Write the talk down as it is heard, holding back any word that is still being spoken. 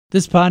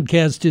This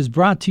podcast is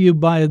brought to you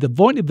by the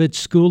Voinovich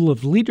School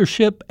of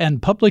Leadership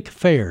and Public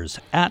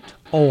Affairs at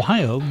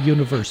Ohio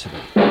University.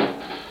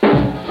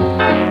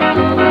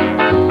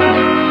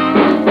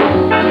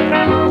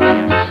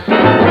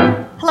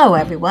 Hello,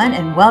 everyone,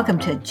 and welcome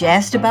to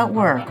Jazzed About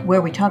Work,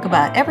 where we talk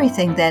about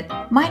everything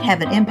that might have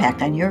an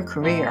impact on your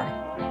career.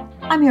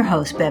 I'm your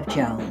host, Bev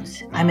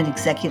Jones. I'm an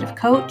executive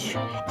coach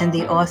and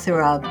the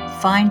author of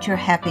Find Your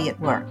Happy at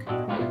Work.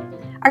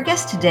 Our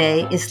guest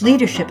today is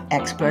leadership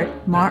expert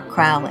Mark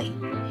Crowley.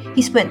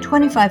 He spent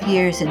 25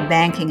 years in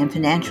banking and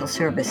financial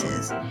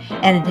services,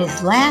 and in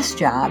his last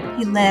job,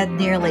 he led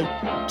nearly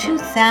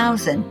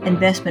 2,000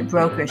 investment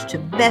brokers to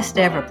best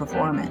ever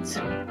performance.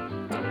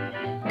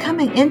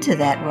 Coming into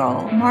that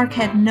role, Mark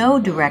had no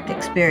direct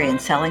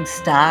experience selling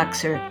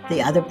stocks or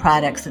the other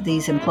products that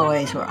these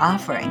employees were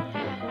offering.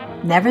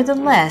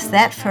 Nevertheless,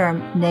 that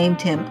firm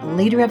named him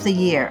Leader of the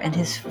Year in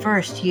his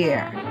first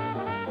year.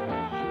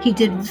 He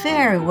did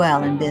very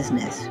well in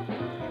business.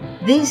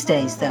 These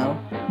days, though,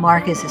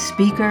 Mark is a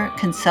speaker,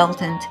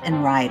 consultant,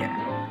 and writer.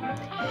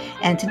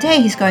 And today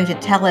he's going to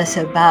tell us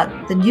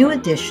about the new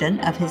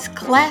edition of his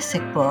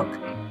classic book,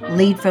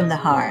 Lead from the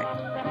Heart.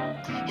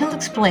 He'll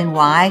explain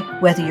why,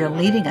 whether you're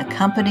leading a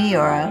company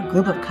or a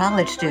group of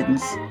college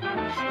students,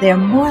 they're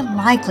more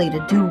likely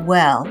to do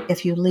well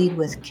if you lead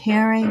with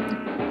caring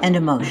and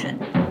emotion.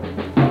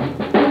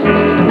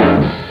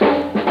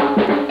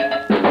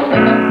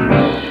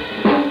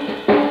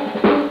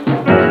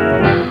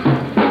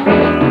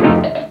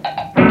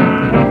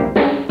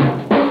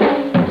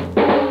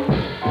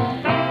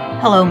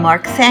 Hello,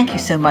 Mark. Thank you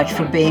so much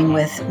for being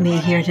with me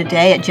here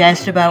today at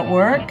Jazzed About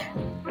Work.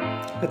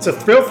 It's a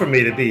thrill for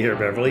me to be here,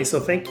 Beverly, so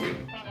thank you.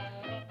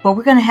 Well,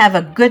 we're going to have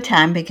a good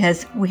time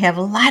because we have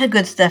a lot of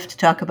good stuff to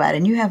talk about,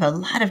 and you have a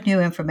lot of new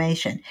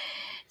information.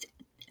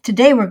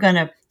 Today, we're going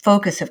to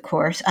focus, of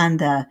course, on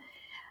the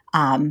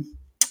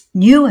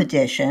new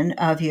edition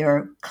of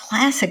your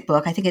classic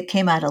book. I think it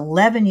came out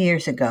 11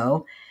 years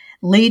ago,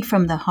 Lead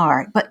from the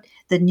Heart. But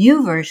the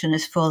new version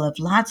is full of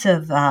lots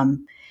of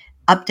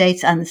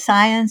updates on the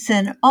science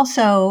and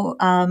also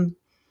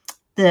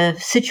the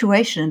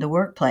situation in the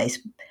workplace.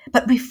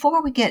 But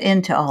before we get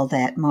into all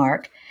that,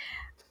 Mark,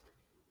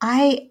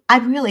 I'd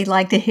really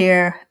like to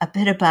hear a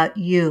bit about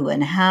you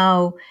and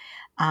how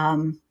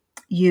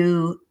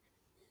you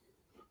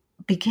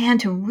began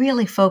to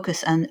really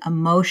focus on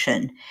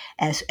emotion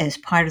as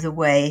part of the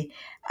way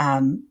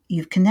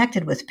you've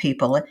connected with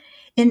people.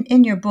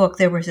 In your book,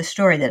 there was a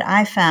story that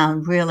I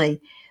found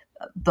really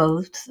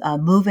both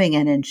moving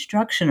and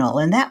instructional,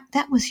 and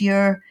that was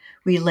your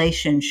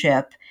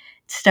relationship.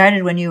 It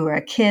started when you were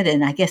a kid,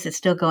 and I guess it's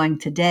still going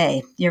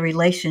today, your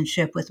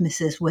relationship with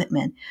Mrs.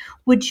 Whitman.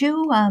 Would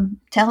you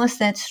tell us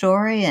that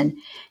story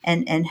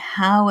and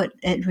how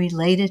it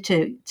related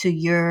to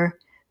your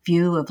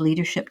view of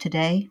leadership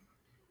today?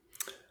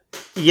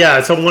 Yeah,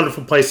 it's a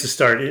wonderful place to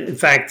start. In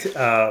fact,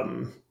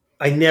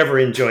 I never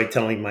enjoyed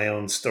telling my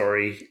own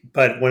story,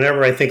 but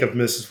whenever I think of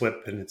Mrs.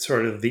 Whitman, it's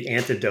sort of the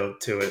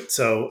antidote to it.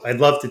 So I'd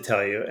love to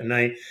tell you. And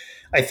I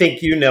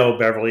think you know,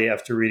 Beverly,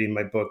 after reading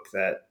my book,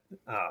 that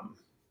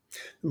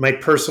my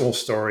personal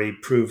story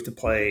proved to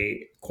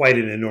play quite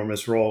an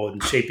enormous role in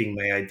shaping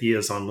my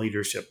ideas on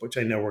leadership, which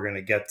I know we're going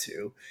to get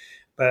to.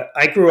 But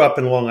I grew up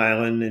in Long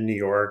Island in New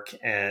York,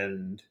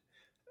 and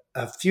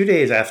a few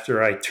days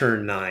after I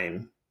turned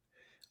 9,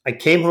 I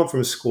came home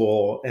from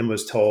school and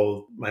was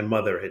told my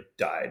mother had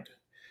died.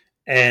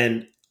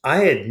 And I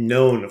had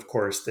known, of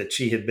course, that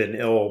she had been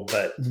ill,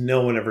 but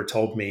no one ever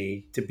told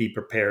me to be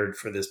prepared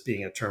for this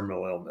being a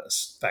terminal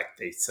illness. In fact,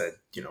 they said,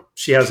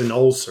 she has an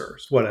ulcer,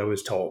 is what I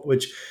was told,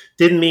 which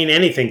didn't mean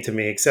anything to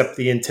me, except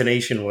the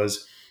intonation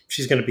was,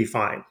 she's going to be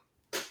fine.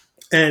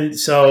 And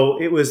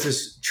so it was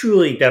this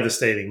truly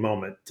devastating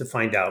moment to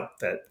find out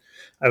that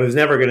I was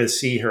never going to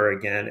see her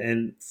again.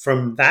 And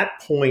from that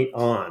point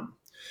on,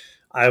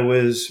 I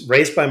was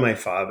raised by my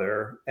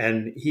father,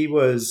 and he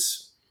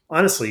was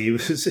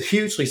a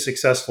hugely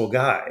successful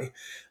guy,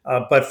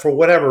 but for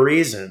whatever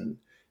reason,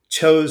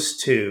 chose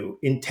to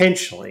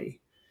intentionally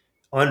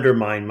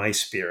undermine my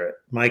spirit,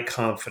 my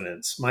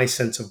confidence, my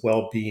sense of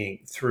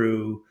well-being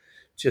through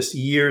just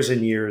years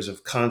and years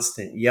of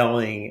constant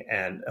yelling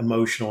and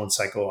emotional and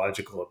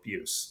psychological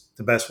abuse,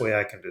 the best way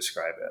I can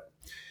describe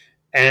it.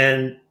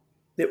 And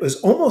it was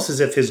almost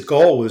as if his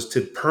goal was to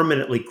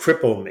permanently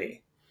cripple me.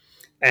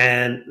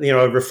 And,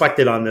 I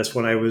reflected on this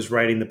when I was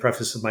writing the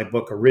preface of my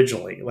book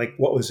originally. Like,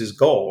 what was his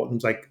goal? It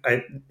was like,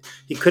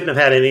 he couldn't have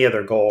had any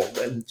other goal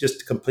than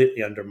just to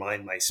completely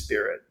undermine my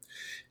spirit.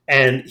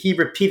 And he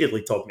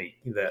repeatedly told me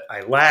that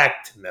I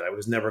lacked and that I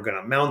was never going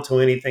to amount to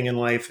anything in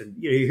life. And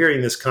you're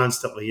hearing this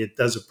constantly. It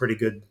does a pretty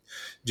good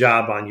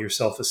job on your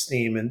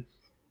self-esteem. And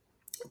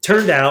it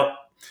turned out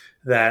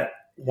that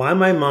while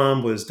my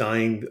mom was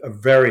dying a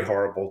very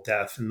horrible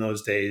death in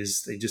those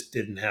days, they just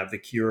didn't have the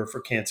cure for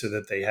cancer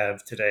that they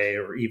have today,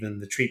 or even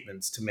the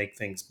treatments to make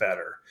things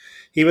better.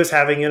 He was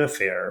having an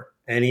affair,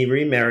 and he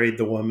remarried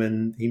the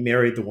woman. He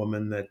married the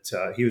woman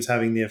that he was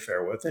having the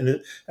affair with.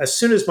 And as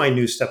soon as my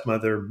new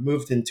stepmother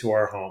moved into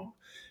our home,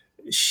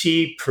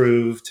 she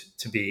proved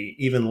to be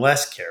even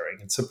less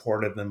caring and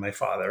supportive than my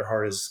father,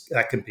 hard as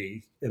that could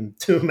be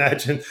to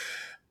imagine.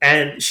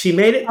 And she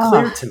made it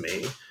clear Oh, to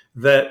me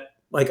that,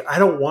 like, I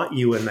don't want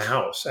you in the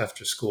house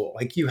after school.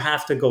 Like, you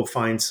have to go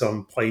find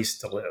some place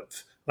to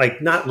live.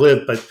 Like, not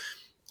live, but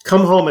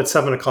come home at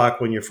 7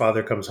 o'clock when your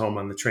father comes home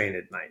on the train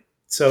at night.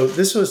 So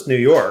this was New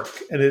York,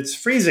 and it's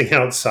freezing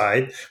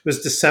outside. It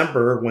was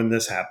December when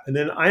this happened,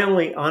 and I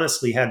only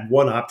honestly had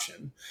one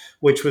option,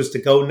 which was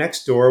to go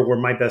next door where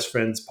my best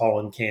friends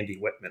Paul and Candy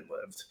Whitman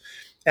lived.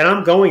 And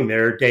I'm going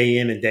there day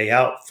in and day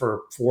out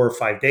for 4 or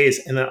 5 days,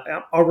 and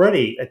I'm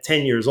already at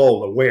 10 years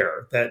old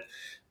aware that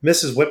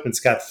Mrs. Whitman's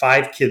got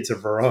 5 kids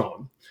of her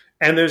own.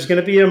 And there's going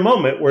to be a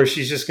moment where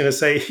she's just going to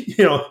say,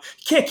 you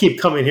can't keep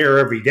coming here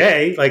every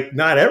day. Like,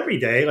 not every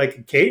day. Like,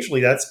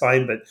 occasionally that's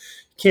fine, but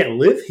you can't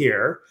live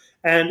here.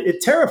 And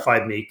it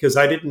terrified me because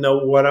I didn't know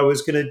what I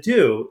was going to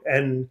do.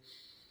 And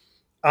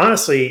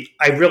honestly,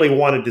 I really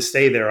wanted to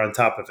stay there on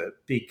top of it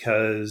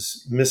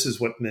because Mrs.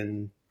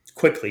 Whitman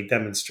quickly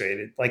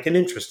demonstrated like an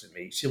interest in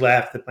me. She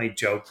laughed at my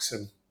jokes,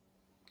 and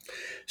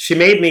she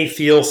made me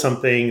feel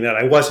something that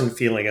I wasn't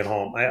feeling at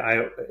home.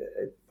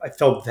 I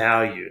felt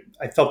valued.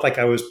 I felt like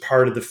I was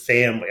part of the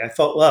family. I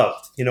felt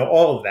loved,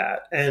 all of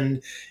that.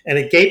 And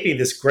it gave me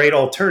this great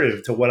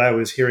alternative to what I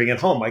was hearing at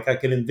home. Like, I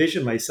could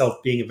envision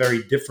myself being a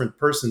very different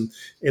person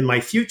in my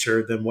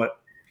future than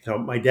what,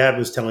 my dad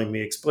was telling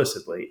me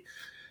explicitly.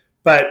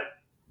 But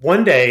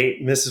one day,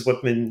 Mrs.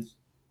 Whitman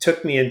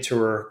took me into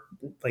her,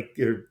 like,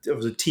 it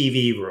was a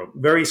TV room,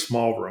 very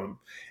small room.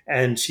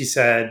 And she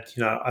said,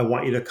 I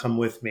want you to come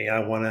with me. I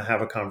want to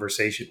have a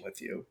conversation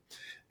with you.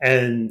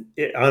 And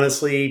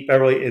honestly,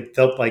 Beverly, it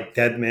felt like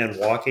Dead Man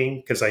Walking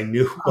because I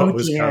knew oh what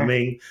was dear.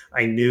 coming.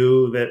 I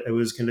knew that it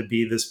was going to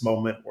be this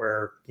moment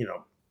where,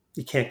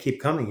 you can't keep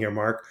coming here,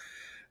 Mark.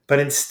 But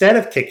instead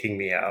of kicking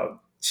me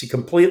out, she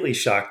completely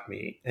shocked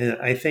me. And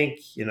I think,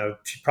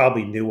 she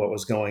probably knew what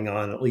was going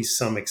on, at least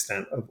some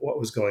extent of what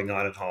was going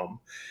on at home.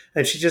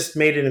 And she just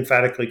made it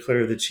emphatically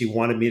clear that she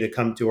wanted me to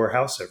come to her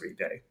house every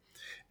day.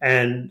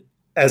 And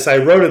as I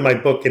wrote in my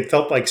book, it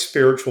felt like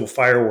spiritual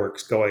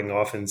fireworks going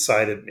off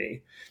inside of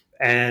me.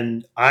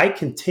 And I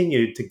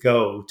continued to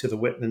go to the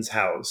Whitman's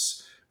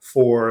house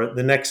for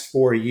the next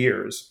 4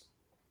 years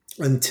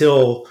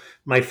until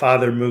my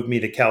father moved me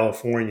to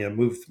California,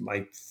 moved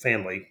my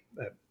family,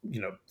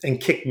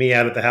 and kicked me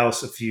out of the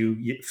house a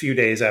few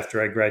days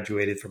after I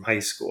graduated from high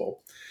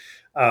school.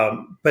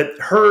 But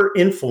her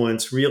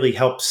influence really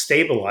helped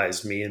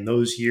stabilize me in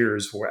those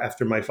years where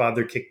after my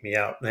father kicked me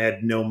out and I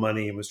had no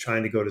money and was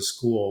trying to go to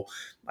school,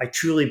 I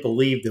truly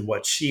believed in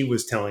what she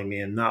was telling me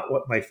and not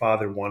what my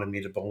father wanted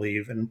me to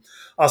believe. And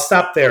I'll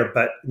stop there,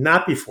 but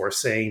not before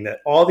saying that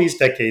all these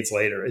decades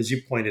later, as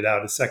you pointed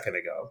out a second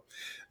ago,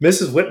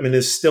 Mrs. Whitman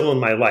is still in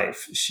my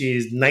life.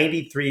 She's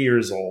 93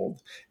 years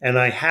old, and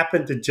I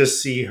happened to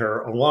just see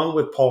her along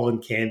with Paul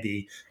and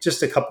Candy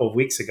just a couple of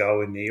weeks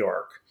ago in New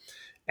York.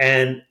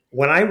 And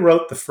when I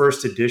wrote the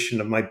first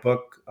edition of my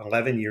book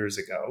 11 years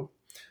ago,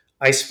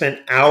 I spent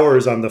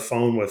hours on the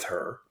phone with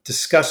her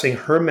discussing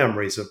her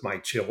memories of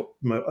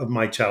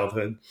my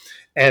childhood.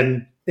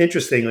 And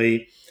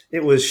interestingly,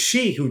 it was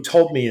she who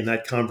told me in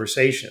that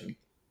conversation.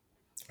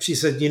 She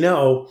said,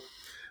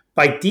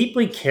 by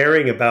deeply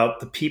caring about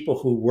the people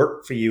who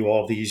worked for you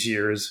all these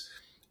years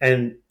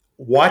and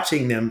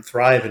watching them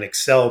thrive and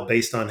excel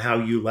based on how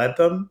you led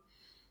them,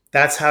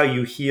 that's how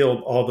you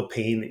healed all the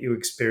pain that you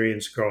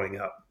experienced growing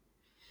up.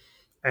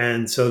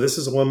 And so this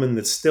is a woman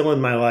that's still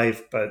in my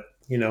life, but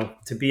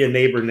to be a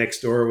neighbor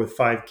next door with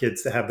 5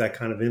 kids, to have that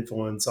kind of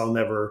influence, I'll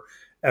never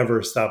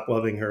ever stop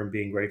loving her and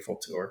being grateful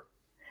to her.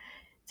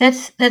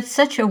 That's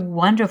such a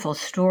wonderful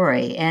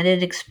story, and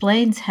it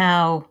explains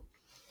how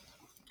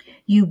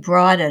you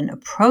brought an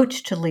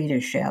approach to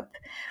leadership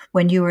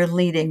when you were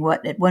leading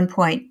what at one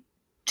point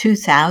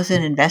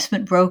 2,000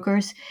 investment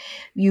brokers.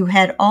 You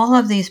had all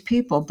of these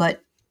people,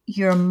 but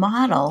your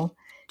model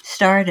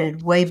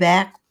started way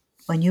back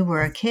when you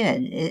were a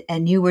kid,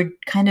 and you were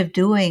kind of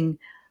doing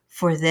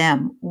for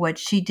them what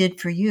she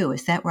did for you.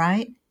 Is that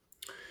right?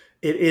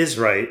 It is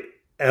right.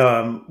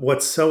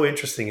 What's so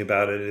interesting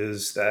about it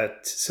is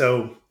that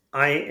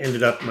I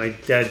ended up, my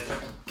dad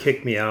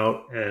kicked me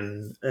out,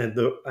 and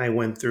I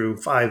went through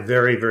 5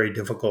 very, very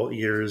difficult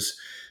years.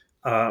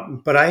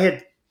 But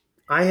I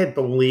had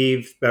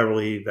believed,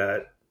 Beverly,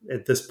 that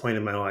at this point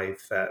in my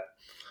life that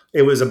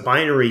it was a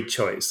binary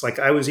choice. Like,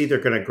 I was either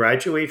going to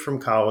graduate from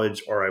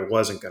college or I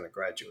wasn't going to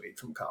graduate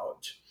from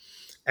college.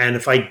 And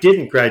if I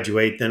didn't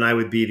graduate, then I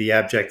would be the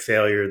abject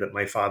failure that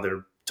my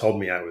father told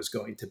me I was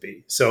going to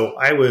be. So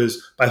I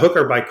was, by hook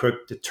or by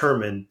crook,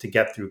 determined to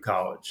get through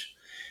college.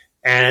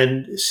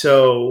 And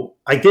so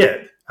I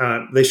did.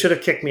 They should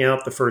have kicked me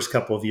out the first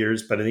couple of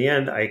years, but in the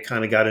end, I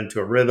kind of got into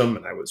a rhythm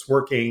and I was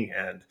working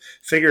and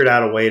figured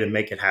out a way to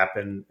make it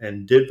happen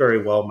and did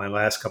very well my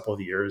last couple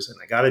of years. And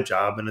I got a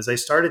job. And as I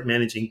started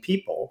managing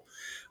people,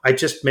 I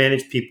just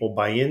managed people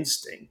by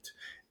instinct.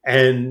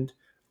 And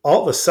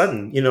all of a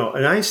sudden,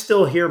 and I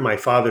still hear my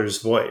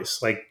father's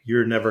voice, like,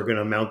 you're never going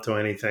to amount to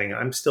anything.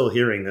 I'm still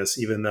hearing this,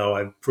 even though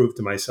I've proved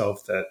to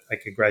myself that I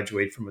could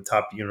graduate from a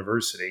top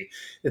university.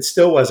 It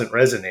still wasn't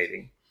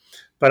resonating.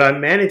 But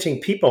I'm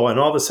managing people, and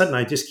all of a sudden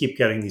I just keep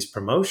getting these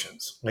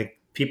promotions. Like,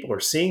 people are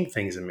seeing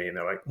things in me and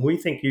they're like, we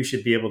think you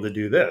should be able to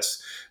do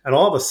this. And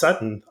all of a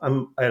sudden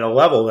I'm at a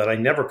level that I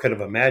never could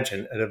have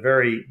imagined at a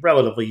very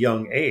relatively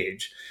young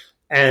age.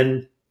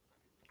 And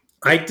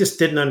I just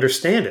didn't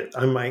understand it.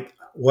 I'm like,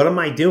 what am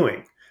I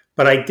doing?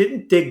 But I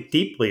didn't dig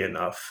deeply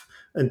enough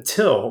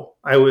until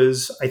I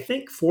was, I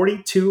think,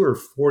 42 or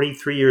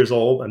 43 years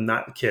old. I'm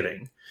not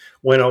kidding.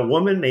 When a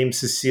woman named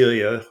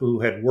Cecilia,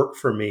 who had worked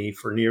for me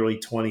for nearly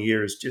 20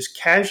 years, just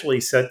casually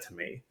said to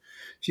me,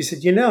 she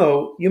said,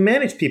 you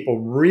manage people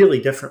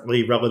really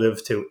differently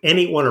relative to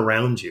anyone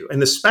around you,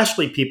 and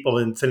especially people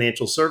in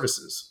financial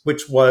services,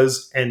 which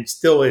was and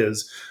still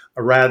is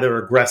a rather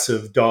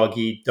aggressive dog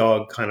eat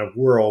dog kind of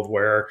world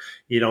where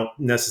you don't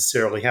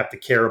necessarily have to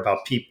care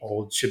about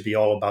people. It should be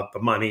all about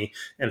the money.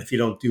 And if you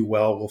don't do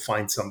well, we'll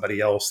find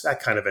somebody else,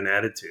 that kind of an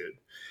attitude.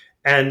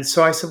 And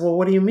so I said, well,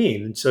 what do you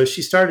mean? And so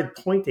she started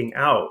pointing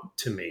out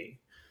to me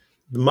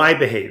my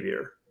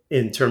behavior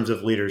in terms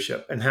of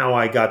leadership and how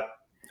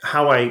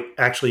I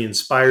actually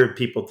inspired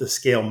people to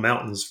scale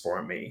mountains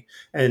for me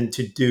and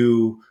to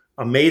do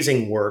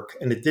amazing work.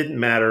 And it didn't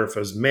matter if it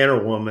was man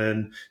or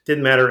woman,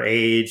 didn't matter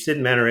age,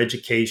 didn't matter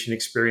education,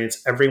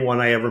 experience. Everyone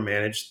I ever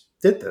managed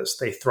did this.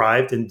 They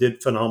thrived and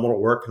did phenomenal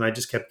work. And I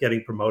just kept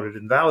getting promoted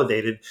and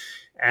validated.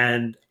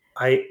 And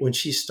when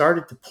she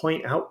started to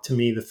point out to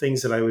me the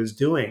things that I was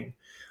doing,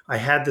 I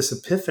had this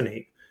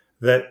epiphany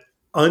that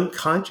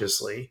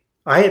unconsciously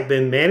I had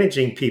been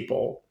managing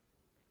people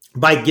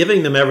by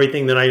giving them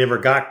everything that I never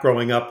got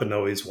growing up and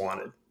always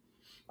wanted.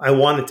 I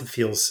wanted to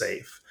feel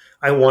safe.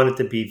 I wanted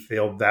to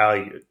feel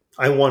valued.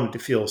 I wanted to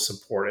feel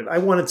supported. I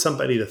wanted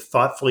somebody to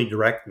thoughtfully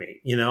direct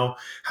me.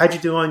 How'd you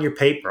do on your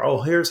paper?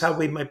 Oh, here's how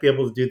we might be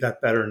able to do that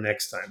better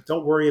next time.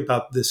 Don't worry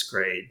about this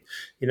grade.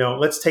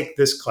 Let's take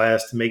this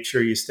class to make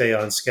sure you stay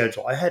on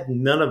schedule. I had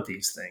none of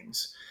these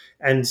things.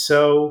 And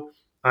so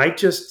I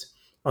just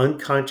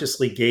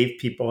unconsciously gave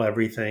people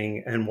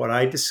everything. And what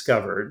I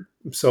discovered,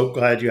 I'm so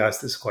glad you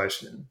asked this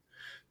question.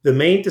 The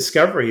main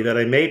discovery that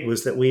I made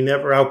was that we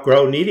never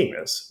outgrow needing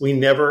this. We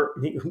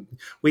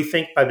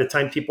think by the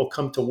time people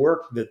come to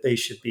work that they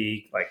should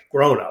be like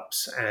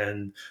grown-ups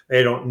and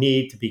they don't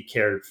need to be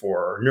cared for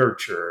or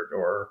nurtured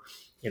or,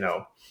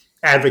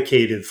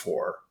 advocated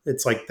for.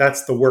 It's like,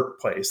 that's the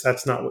workplace.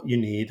 That's not what you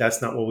need.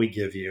 That's not what we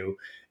give you.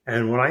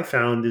 And what I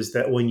found is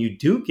that when you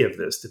do give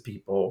this to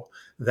people,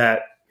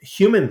 that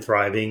human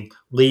thriving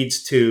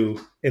leads to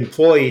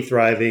employee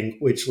thriving,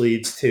 which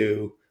leads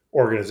to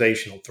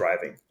organizational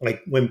thriving.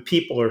 Like, when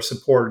people are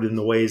supported in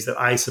the ways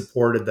that I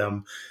supported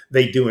them,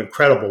 they do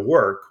incredible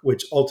work,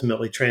 which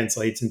ultimately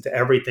translates into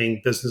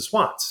everything business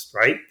wants,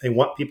 right? They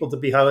want people to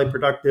be highly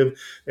productive.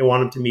 They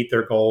want them to meet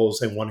their goals.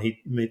 They want to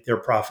meet their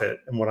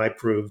profit. And what I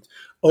proved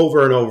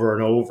over and over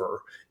and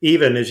over,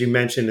 even as you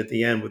mentioned at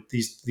the end with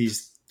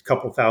these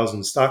couple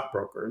thousand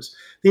stockbrokers,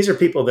 these are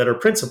people that are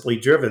principally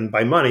driven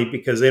by money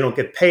because they don't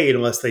get paid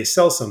unless they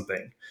sell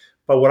something.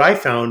 But what I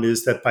found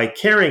is that by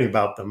caring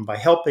about them, by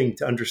helping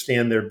to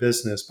understand their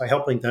business, by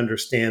helping to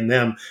understand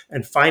them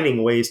and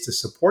finding ways to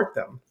support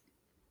them,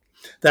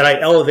 that I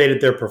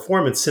elevated their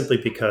performance simply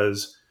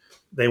because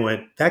they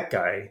went, that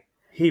guy,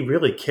 he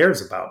really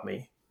cares about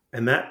me.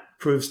 And that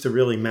proves to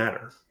really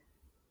matter.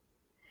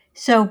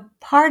 So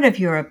part of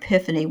your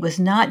epiphany was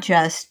not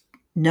just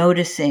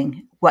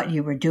noticing what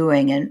you were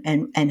doing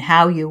and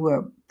how you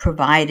were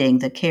providing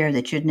the care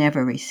that you'd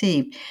never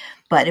received,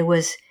 but it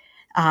was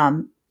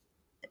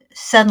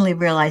suddenly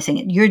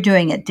realizing you're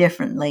doing it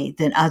differently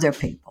than other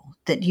people,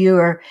 that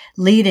you're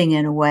leading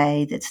in a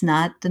way that's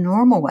not the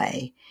normal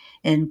way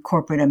in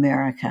corporate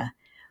America.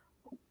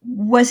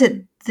 Was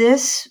it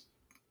this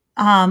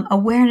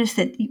awareness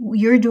that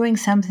you're doing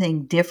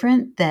something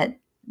different that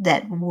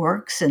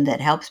works and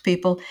that helps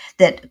people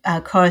that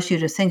caused you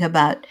to think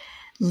about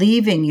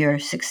leaving your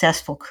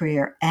successful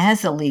career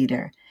as a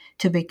leader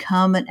to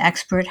become an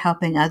expert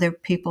helping other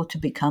people to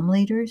become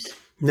leaders?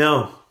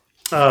 No.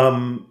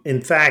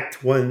 In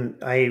fact, when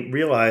I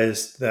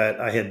realized that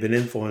I had been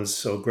influenced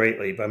so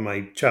greatly by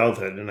my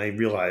childhood, and I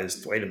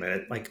realized, wait a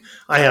minute, like,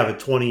 I have a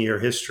 20-year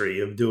history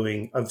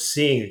of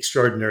seeing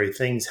extraordinary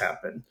things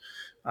happen.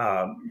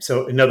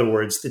 So in other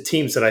words, the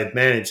teams that I'd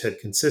managed had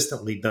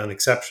consistently done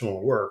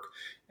exceptional work,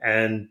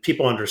 and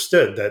people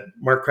understood that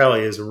Mark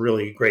Crowley is a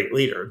really great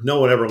leader. No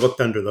one ever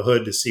looked under the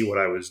hood to see what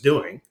I was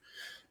doing.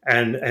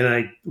 And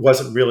I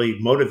wasn't really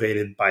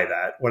motivated by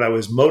that. What I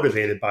was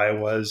motivated by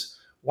was,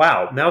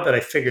 wow, now that I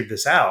figured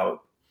this out,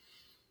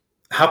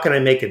 how can I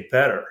make it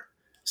better?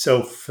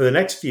 So for the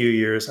next few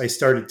years, I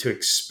started to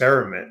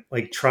experiment,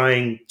 like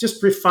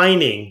just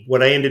refining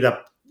what I ended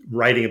up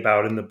writing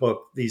about in the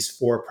book, these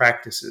 4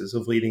 practices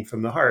of leading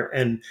from the heart.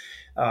 And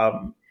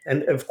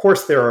and of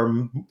course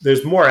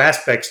there's more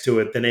aspects to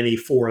it than any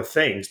four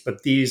things,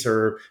 but these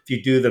are, if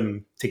you do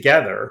them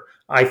together,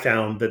 I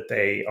found that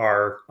they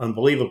are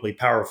unbelievably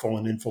powerful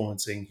in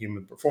influencing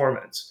human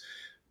performance.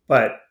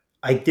 But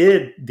I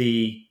did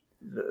the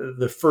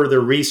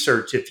further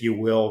research, if you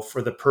will,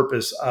 for the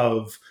purpose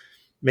of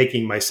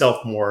making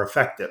myself more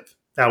effective.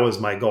 That was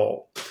my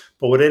goal.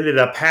 But what ended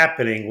up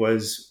happening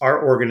was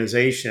our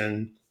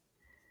organization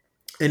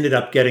ended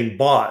up getting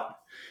bought,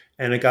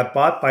 and it got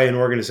bought by an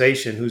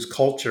organization whose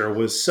culture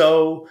was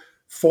so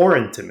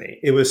foreign to me.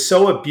 It was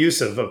so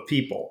abusive of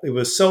people. It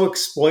was so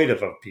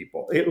exploitive of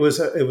people. It was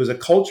a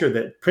culture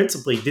that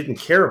principally didn't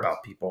care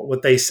about people.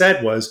 What they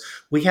said was,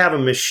 we have a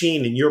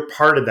machine and you're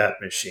part of that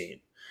machine.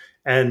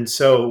 And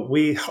so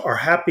we are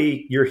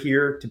happy you're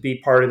here to be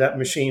part of that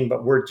machine,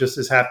 but we're just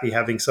as happy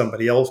having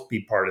somebody else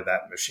be part of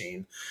that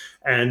machine.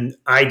 And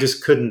I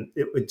just couldn't,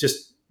 it would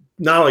just,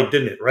 not only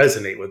didn't it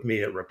resonate with me,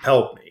 it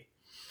repelled me.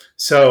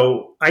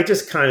 So I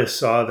just kind of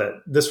saw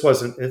that this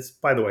wasn't, it's,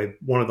 by the way,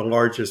 one of the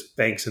largest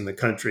banks in the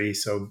country.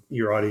 So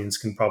your audience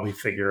can probably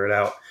figure it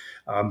out.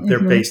 They're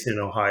based in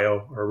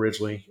Ohio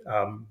originally.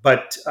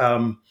 But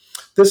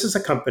this is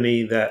a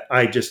company that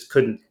I just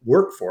couldn't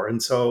work for.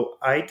 And so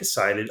I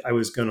decided I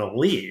was going to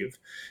leave,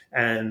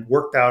 and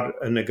worked out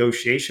a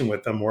negotiation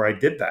with them where I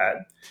did that.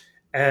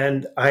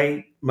 And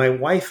my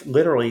wife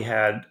literally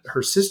had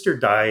her sister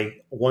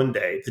die one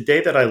day. The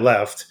day that I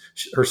left,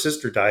 her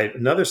sister died.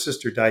 Another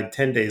sister died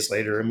 10 days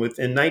later. And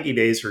within 90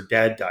 days, her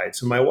dad died.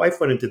 So my wife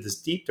went into this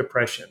deep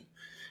depression.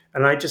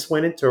 And I just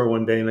went into her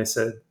one day and I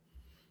said,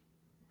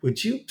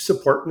 would you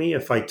support me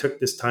if I took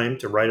this time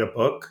to write a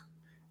book?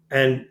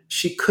 And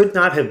she could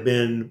not have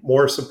been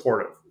more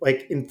supportive.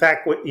 Like, in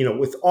fact,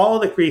 with all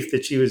the grief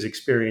that she was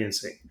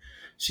experiencing,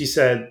 she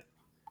said,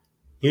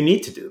 you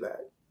need to do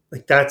that.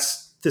 Like,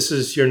 this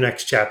is your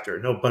next chapter,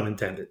 no pun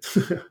intended.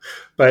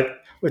 But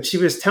what she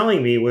was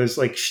telling me was,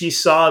 like, she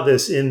saw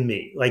this in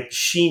me. Like,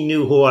 she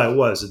knew who I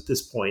was at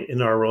this point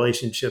in our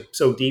relationship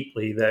so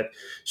deeply that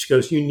she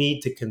goes, you need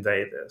to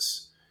convey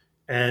this.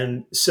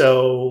 And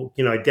so,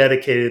 I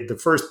dedicated the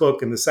first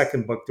book and the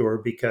second book to her,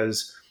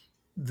 because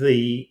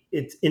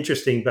it's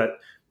interesting, but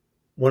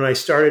when I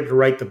started to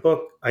write the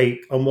book, I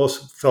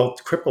almost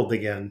felt crippled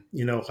again.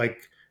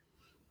 Like,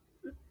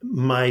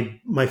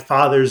 my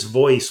father's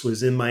voice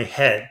was in my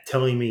head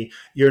telling me,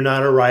 you're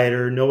not a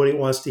writer. Nobody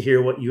wants to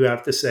hear what you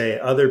have to say.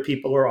 Other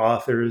people are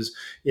authors,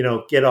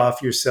 get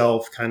off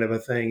yourself, kind of a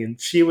thing.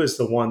 And she was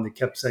the one that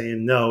kept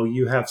saying, no,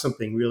 you have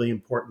something really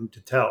important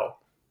to tell.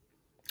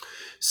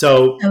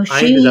 So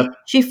I ended up.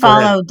 She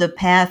followed the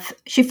path.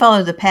 She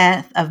followed the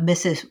path of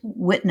Mrs.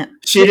 Whitney.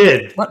 She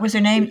did. What was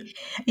her name?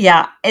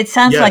 Yeah, it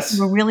sounds like Yes.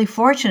 you were really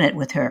fortunate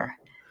with her.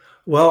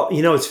 Well,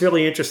 it's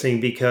really interesting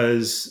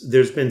because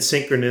there's been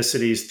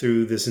synchronicities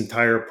through this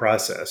entire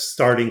process,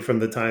 starting from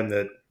the time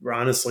that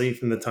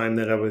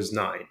I was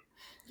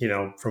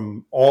 9,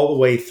 from all the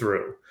way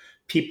through.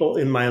 People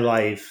in my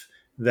life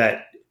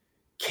that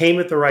came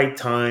at the right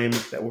time,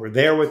 that were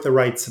there with the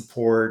right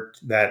support,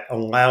 that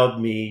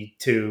allowed me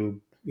to,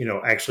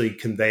 actually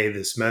convey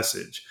this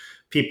message.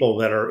 People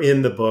that are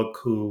in the book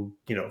who,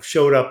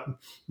 showed up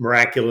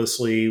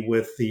miraculously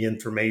with the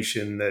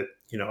information that,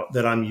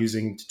 that I'm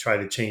using to try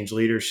to change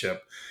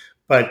leadership.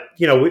 But,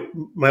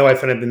 my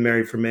wife and I have been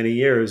married for many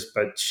years,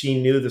 but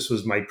she knew this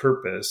was my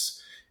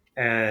purpose,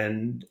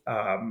 and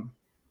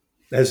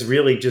has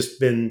really just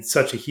been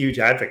such a huge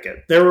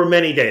advocate. There were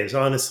many days,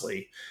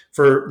 honestly,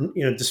 for,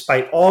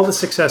 despite all the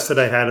success that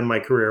I had in my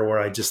career, where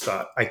I just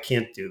thought, I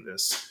can't do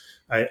this.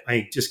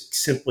 I just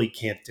simply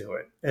can't do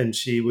it. And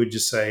she would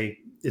just say,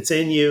 it's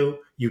in you.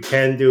 You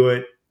can do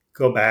it.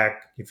 Go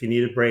back. If you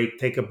need a break,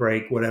 take a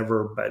break,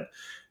 whatever. But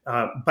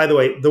by the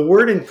way, the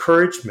word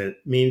encouragement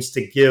means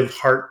to give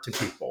heart to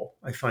people.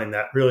 I find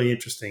that really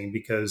interesting,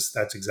 because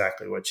that's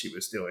exactly what she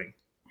was doing.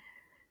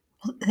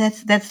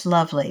 That's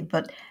lovely.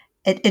 But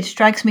it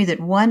strikes me that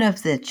one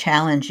of the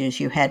challenges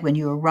you had when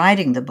you were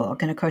writing the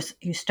book, and of course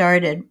you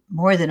started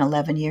more than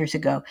 11 years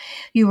ago,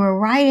 you were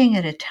writing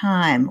at a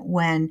time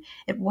when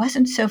it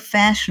wasn't so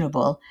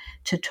fashionable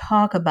to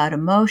talk about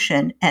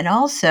emotion and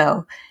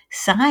also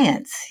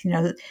science.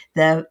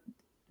 The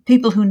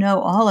people who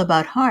know all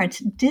about hearts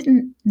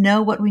didn't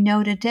know what we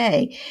know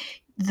today.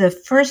 The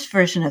first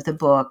version of the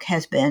book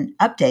has been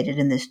updated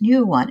in this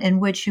new one, in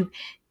which you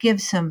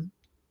give some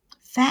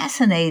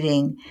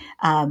fascinating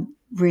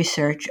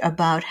research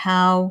about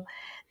how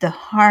the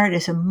heart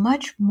is a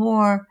much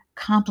more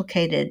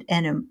complicated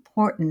and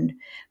important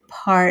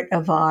part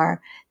of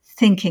our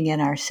thinking in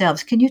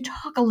ourselves. Can you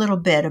talk a little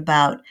bit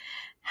about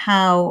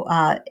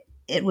how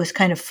it was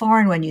kind of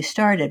foreign when you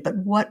started, but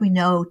what we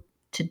know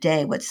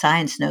today, what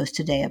science knows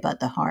today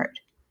about the heart?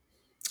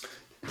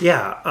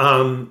 Yeah.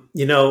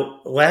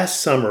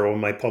 Last summer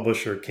when my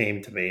publisher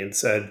came to me and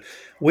said,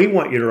 we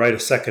want you to write a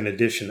second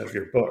edition of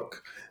your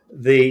book,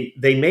 they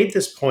made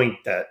this point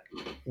that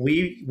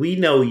we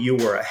know you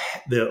were,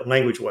 the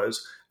language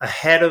was,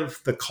 ahead of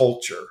the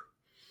culture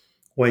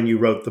when you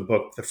wrote the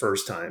book the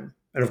first time.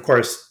 And of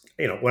course,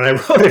 when I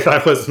wrote it,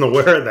 I wasn't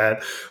aware of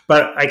that,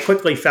 but I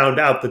quickly found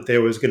out that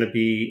there was going to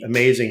be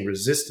amazing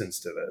resistance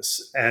to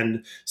this.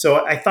 And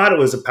so I thought it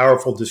was a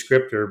powerful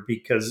descriptor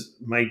because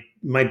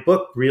my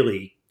book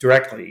really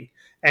directly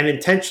and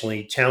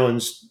intentionally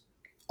challenged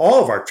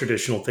all of our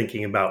traditional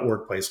thinking about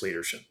workplace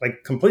leadership,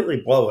 like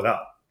completely blow it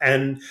up.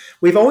 And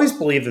we've always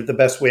believed that the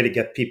best way to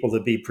get people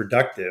to be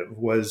productive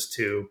was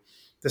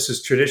this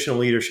is traditional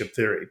leadership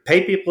theory,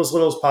 pay people as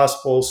little as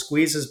possible,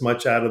 squeeze as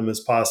much out of them as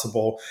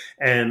possible.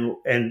 And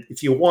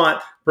if you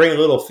want, bring a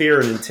little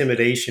fear and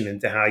intimidation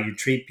into how you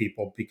treat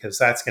people, because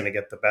that's going to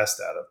get the best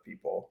out of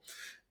people.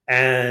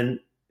 And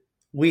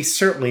we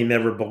certainly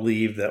never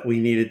believed that we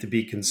needed to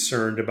be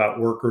concerned about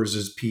workers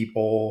as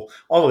people.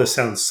 All of this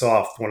sounds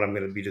soft. What I'm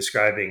going to be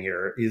describing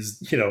here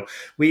is,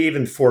 we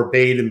even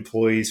forbade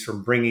employees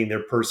from bringing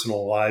their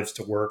personal lives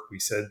to work. We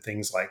said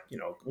things like,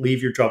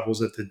 leave your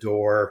troubles at the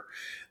door.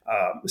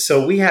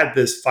 So we had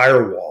this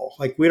firewall.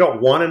 Like, we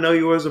don't want to know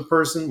you as a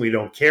person. We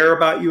don't care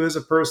about you as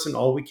a person.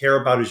 All we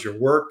care about is your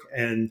work,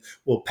 and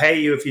we'll pay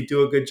you if you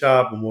do a good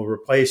job, and we'll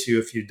replace you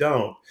if you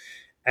don't.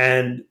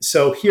 And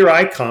so here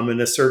I come and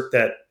assert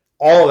that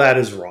all of that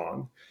is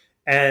wrong.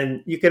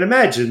 And you can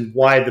imagine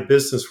why the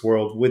business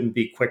world wouldn't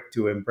be quick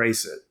to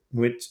embrace it.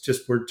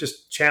 We're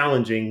just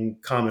challenging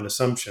common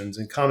assumptions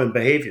and common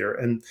behavior.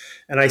 And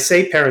I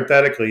say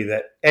parenthetically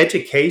that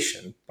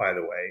education, by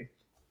the way,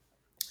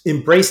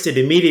 embraced it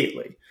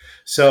immediately.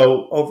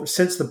 So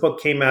since the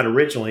book came out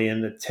originally,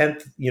 and the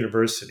 10th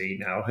university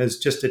now has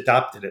just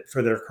adopted it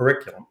for their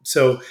curriculum.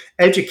 So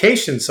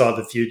education saw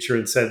the future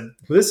and said,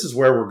 this is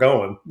where we're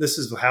going. This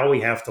is how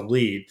we have to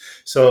lead.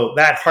 So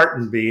that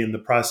heartened me in the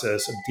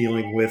process of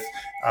dealing with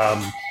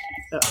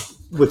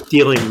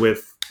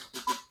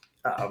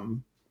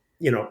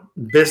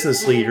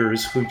business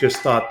leaders who just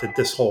thought that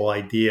this whole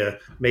idea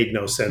made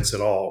no sense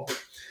at all.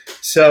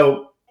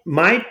 So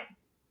my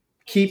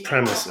key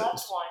premises.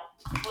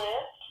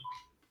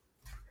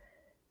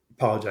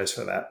 Apologize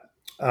for that.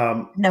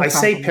 I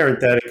say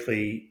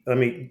parenthetically. Let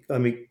me.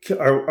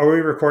 Are we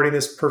recording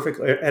this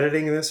perfectly?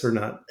 Editing this or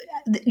not?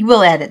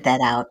 We'll edit that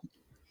out.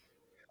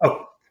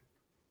 Oh,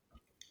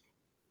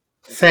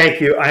 thank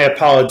you. I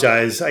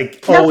apologize. I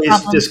always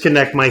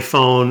disconnect my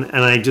phone,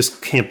 and I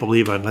just can't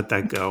believe I let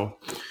that go.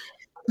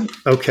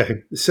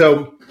 Okay,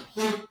 so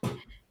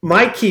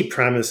my key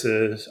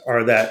premises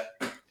are that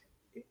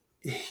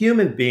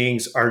human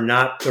beings are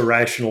not the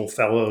rational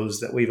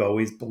fellows that we've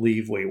always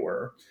believed we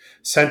were.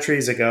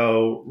 Centuries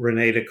ago,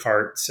 René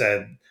Descartes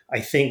said, "I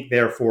think,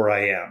 therefore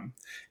I am."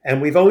 And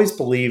we've always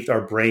believed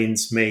our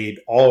brains made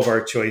all of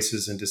our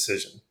choices and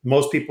decisions.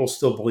 Most people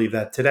still believe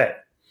that today.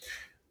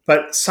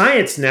 But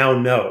science now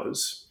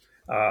knows,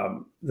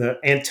 the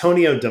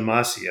Antonio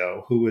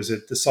Damasio, who was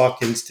at the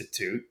Salk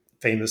Institute,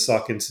 famous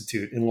Salk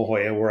Institute in La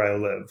Jolla, where I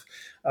live,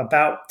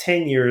 about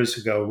 10 years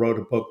ago, wrote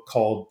a book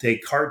called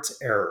Descartes'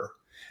 Error.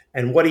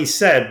 And what he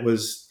said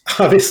was,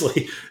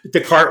 obviously,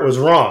 Descartes was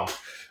wrong,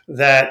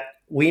 that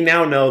we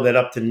now know that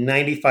up to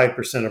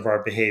 95% of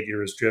our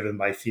behavior is driven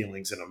by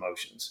feelings and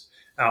emotions.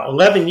 Now,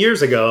 11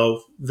 years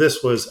ago,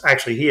 this was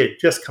actually, he had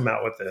just come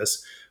out with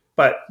this,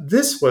 but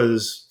this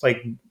was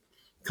like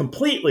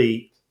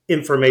completely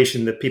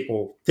information that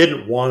people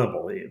didn't want to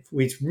believe.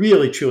 We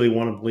really, truly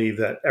want to believe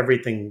that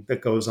everything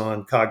that goes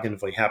on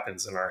cognitively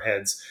happens in our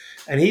heads.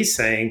 And he's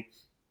saying,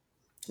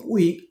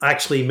 we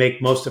actually make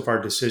most of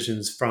our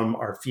decisions from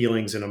our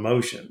feelings and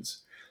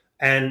emotions.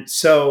 And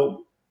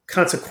so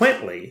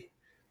consequently,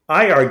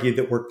 I argue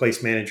that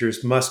workplace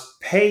managers must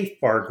pay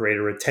far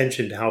greater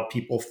attention to how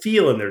people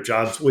feel in their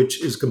jobs,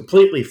 which is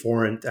completely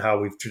foreign to how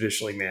we've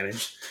traditionally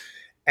managed.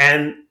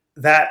 And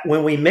that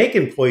when we make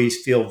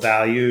employees feel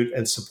valued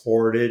and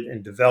supported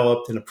and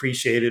developed and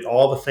appreciated,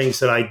 all the things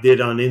that I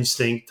did on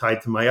instinct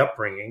tied to my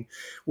upbringing,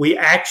 we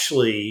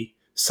actually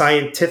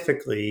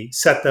scientifically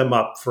set them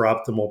up for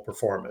optimal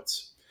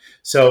performance.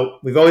 So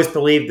we've always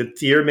believed that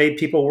fear made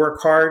people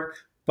work hard,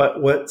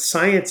 but what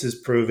science is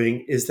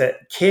proving is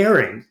that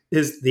caring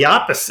is the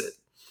opposite,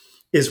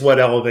 is what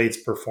elevates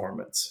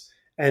performance.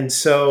 And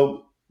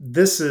so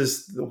this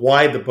is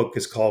why the book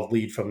is called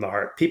Lead from the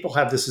Heart. People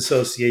have this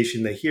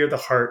association. They hear the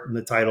heart in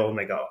the title and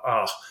they go,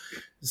 oh,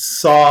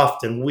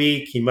 soft and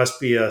weak. He must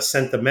be a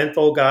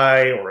sentimental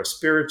guy or a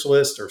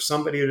spiritualist or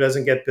somebody who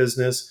doesn't get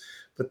business.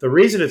 But the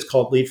reason it's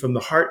called Lead from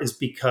the Heart is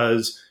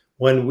because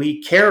when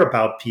we care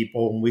about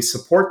people, when we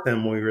support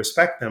them, when we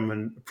respect them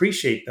and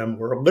appreciate them,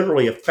 we're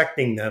literally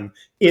affecting them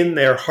in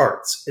their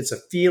hearts. It's a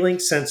feeling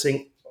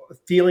sensing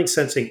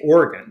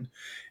organ.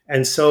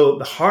 And so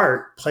the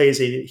heart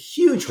plays a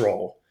huge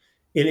role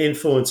in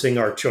influencing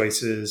our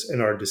choices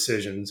and our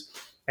decisions.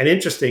 And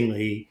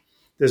interestingly,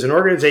 there's an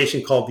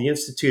organization called the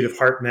Institute of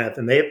HeartMath,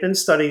 and they have been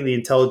studying the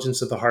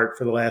intelligence of the heart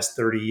for the last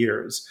 30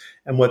 years.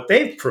 And what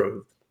they've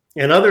proved,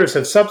 and others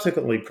have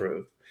subsequently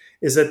proved,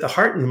 is that the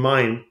heart and the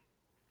mind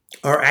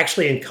are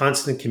actually in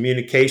constant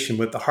communication,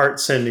 with the heart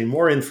sending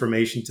more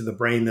information to the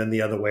brain than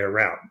the other way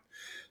around.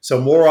 So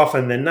more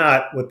often than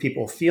not, what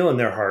people feel in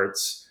their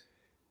hearts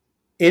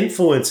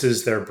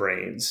influences their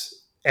brains.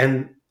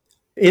 And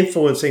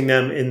influencing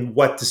them in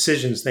what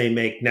decisions they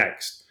make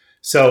next.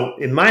 So,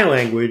 in my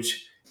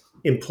language,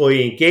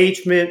 employee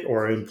engagement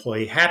or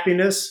employee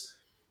happiness,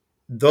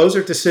 those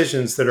are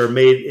decisions that are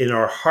made in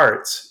our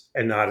hearts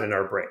and not in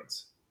our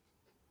brains.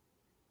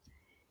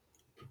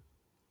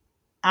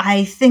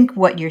 I think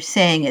what you're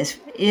saying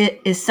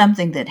is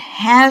something that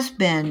has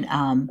been,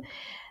 I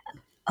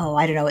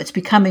don't know, it's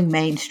becoming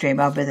mainstream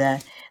over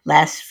the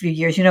last few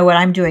years. You know what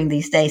I'm doing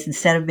these days?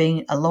 Instead of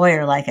being a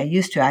lawyer like I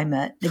used to, I'm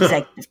an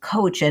executive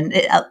coach, and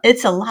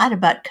it's a lot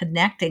about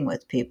connecting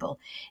with people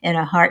in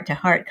a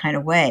heart-to-heart kind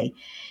of way.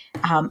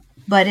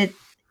 But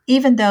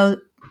even though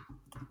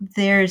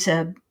there's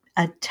a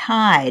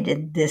tide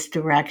in this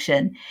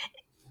direction,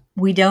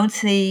 we don't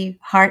see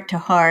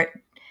heart-to-heart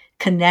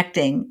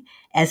connecting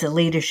as a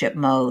leadership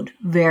mode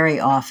very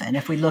often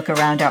if we look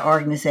around our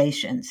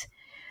organizations.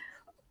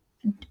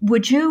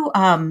 Would you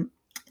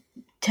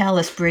tell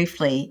us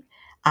briefly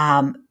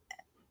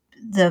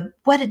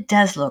what it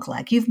does look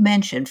like? You've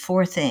mentioned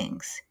 4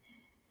 things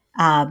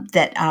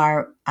that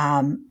are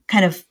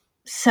kind of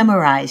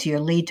summarize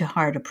your lead to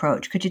heart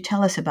approach. Could you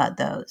tell us about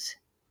those?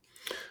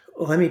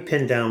 Well, let me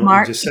pin down what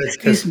Mark, you just said.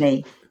 excuse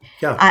me.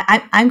 Yeah.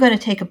 I'm going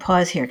to take a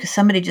pause here because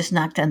somebody just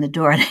knocked on the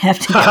door and I have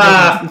to get rid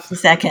of them just a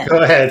second.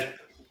 Go ahead.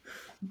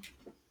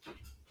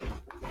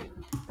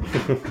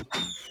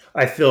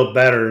 I feel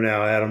better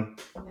now, Adam.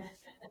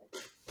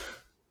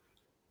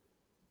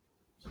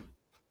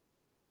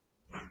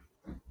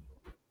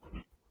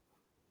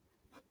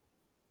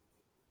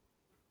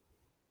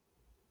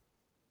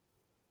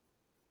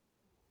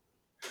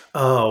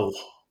 Oh,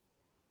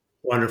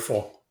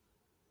 wonderful.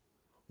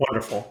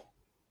 Wonderful.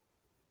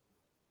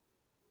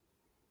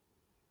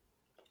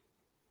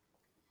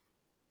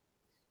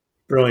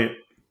 Brilliant.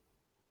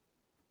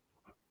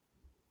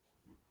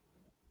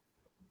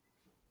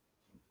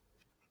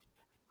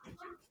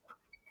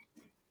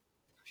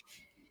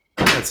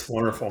 That's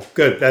wonderful.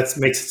 Good. That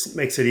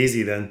makes it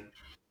easy then.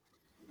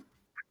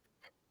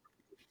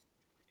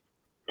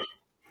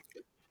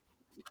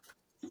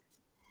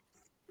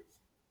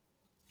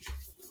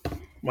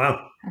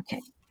 Wow.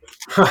 Okay.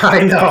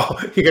 I know.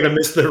 You're going to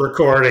miss the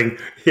recording.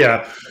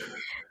 Yeah.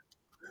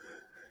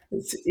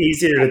 It's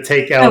easier to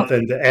take out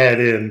than to add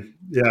in.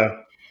 Yeah.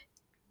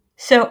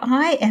 So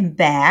I am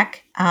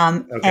back,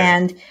 Okay.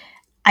 and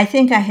I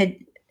think I had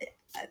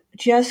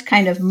just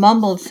kind of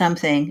mumbled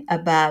something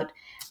about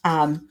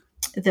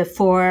the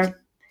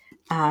 4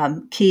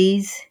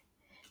 keys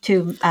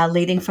to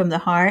leading from the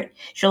heart.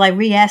 Shall I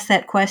re-ask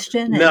that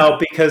question? No,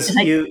 because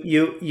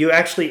you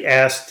actually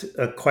asked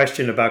a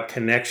question about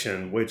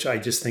connection, which I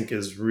just think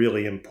is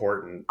really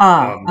important.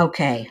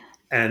 Okay.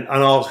 And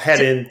I'll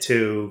head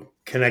into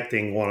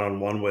connecting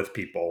one-on-one with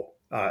people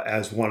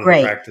as one of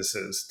Great. the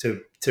practices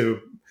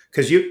to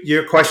because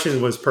your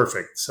question was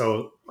perfect,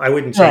 so I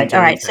wouldn't change Good.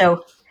 anything.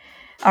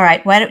 All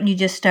right. Why don't you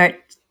just start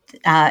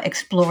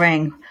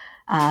exploring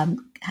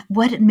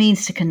what it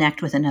means to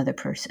connect with another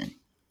person?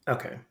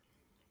 Okay.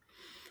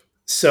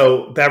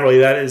 So, Beverly,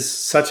 that is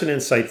such an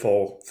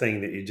insightful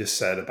thing that you just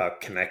said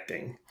about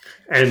connecting.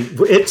 And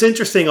it's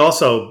interesting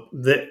also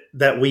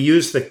that we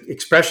use the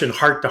expression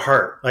heart to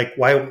heart. Like,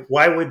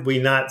 why would we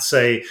not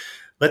say,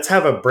 let's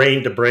have a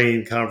brain to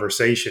brain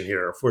conversation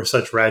here if we're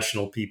such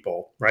rational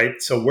people,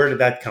 right? So, where did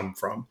that come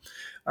from?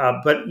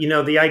 But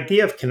the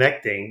idea of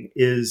connecting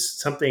is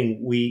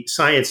something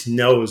science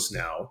knows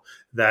now,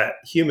 that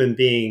human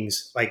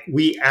beings, like,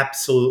 we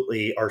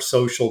absolutely are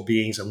social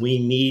beings and we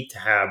need to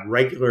have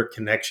regular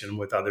connection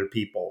with other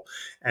people.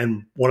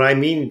 And when I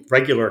mean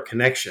regular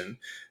connection,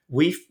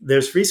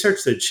 there's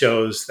research that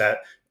shows that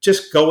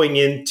just going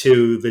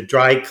into the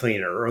dry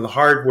cleaner or the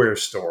hardware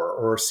store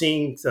or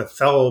seeing a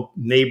fellow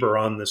neighbor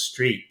on the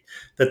street,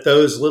 that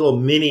those little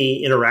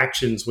mini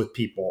interactions with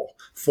people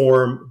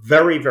form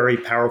very, very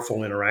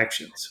powerful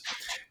interactions.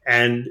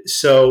 And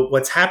so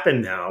what's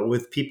happened now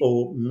with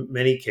people,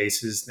 many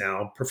cases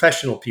now,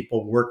 professional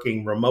people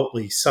working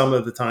remotely some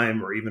of the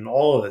time or even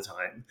all of the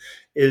time,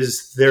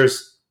 is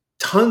there's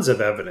tons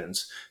of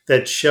evidence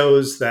that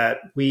shows that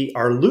we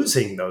are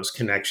losing those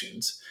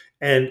connections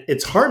and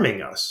it's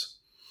harming us.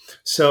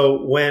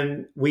 So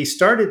when we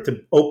started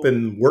to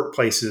open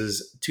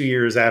workplaces 2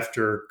 years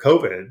after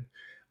COVID,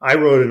 I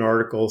wrote an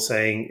article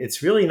saying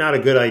it's really not a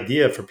good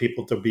idea for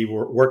people to be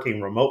working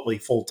remotely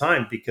full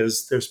time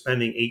because they're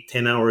spending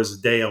 8-10 hours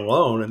a day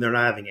alone and they're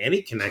not having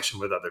any connection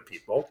with other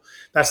people.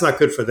 That's not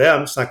good for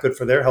them. It's not good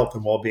for their health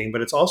and well-being,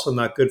 but it's also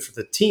not good for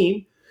the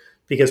team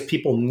because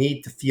people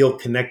need to feel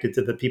connected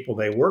to the people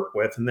they work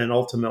with and then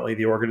ultimately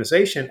the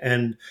organization.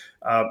 And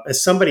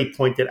as somebody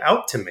pointed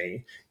out to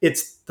me,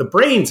 it's the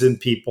brains in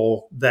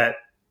people that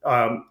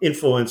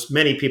influenced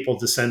many people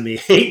to send me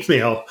hate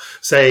mail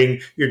saying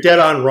you're dead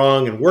on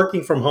wrong and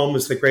working from home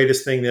is the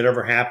greatest thing that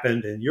ever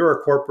happened and you're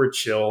a corporate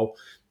shill.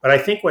 But I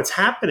think what's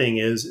happening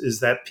is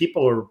that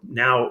people are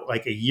now,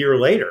 like a year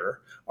later,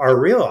 are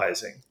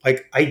realizing,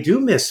 like, I do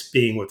miss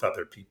being with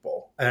other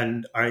people.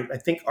 And I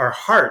think our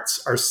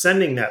hearts are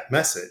sending that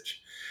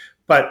message.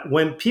 But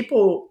when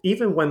people,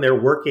 even when they're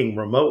working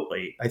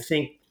remotely, I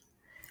think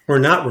or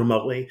not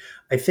remotely.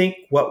 I think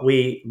what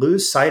we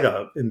lose sight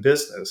of in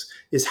business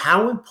is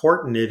how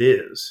important it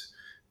is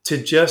to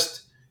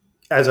just,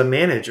 as a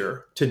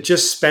manager, to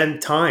just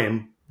spend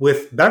time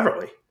with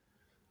Beverly.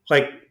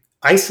 Like,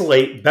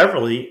 isolate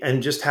Beverly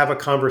and just have a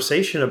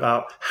conversation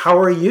about, how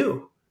are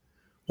you?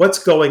 What's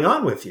going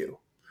on with you?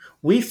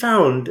 We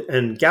found,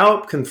 and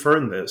Gallup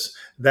confirmed this,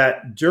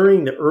 that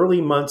during the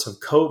early months of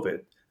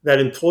COVID, that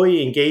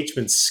employee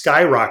engagement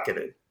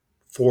skyrocketed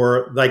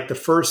for like the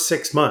first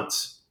 6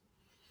 months,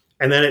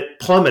 and then it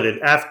plummeted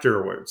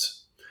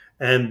afterwards.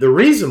 And the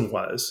reason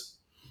was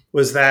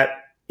that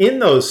in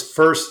those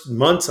first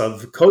months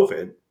of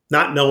COVID,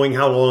 not knowing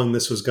how long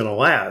this was going to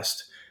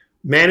last,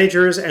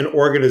 managers and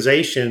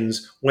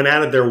organizations went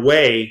out of their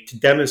way to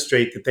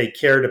demonstrate that they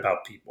cared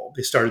about people.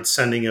 They started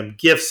sending them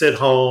gifts at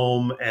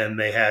home, and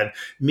they had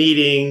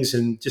meetings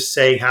and just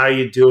saying, how are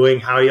you doing?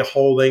 How are you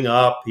holding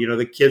up? You know,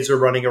 the kids are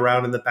running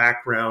around in the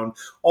background,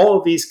 all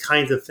of these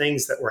kinds of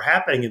things that were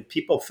happening. And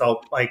people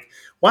felt like,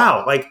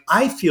 wow, like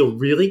I feel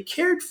really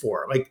cared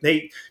for. Like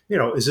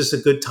is this a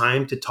good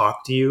time to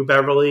talk to you,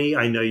 Beverly?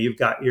 I know you've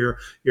got your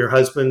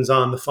husband's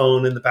on the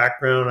phone in the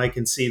background. I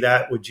can see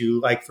that. Would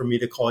you like for me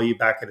to call you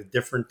back at a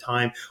different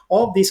time?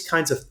 All of these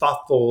kinds of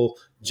thoughtful,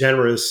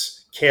 generous,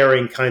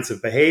 caring kinds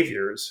of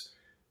behaviors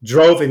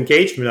drove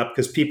engagement up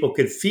because people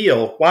could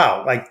feel,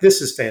 wow, like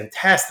this is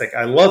fantastic.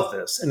 I love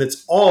this. And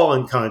it's all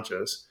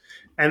unconscious.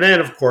 And then,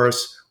 of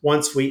course,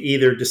 once we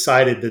either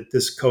decided that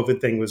this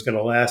COVID thing was going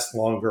to last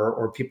longer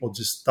or people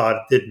just thought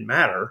it didn't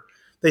matter,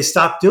 they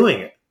stopped doing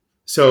it.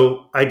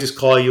 So I just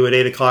call you at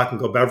 8:00 and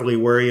go, Beverly,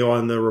 where are you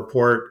on the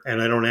report?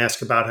 And I don't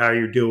ask about how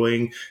you're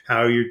doing,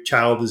 how your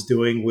child is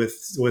doing with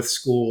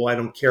school. I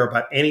don't care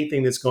about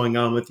anything that's going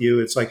on with you.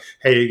 It's like,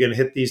 hey, you're going to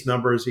hit these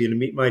numbers. You're going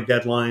to meet my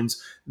deadlines.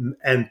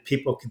 And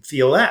people can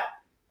feel that.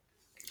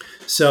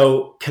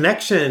 So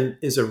connection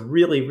is a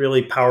really,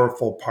 really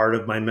powerful part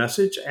of my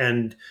message.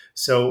 And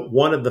so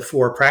one of the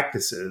 4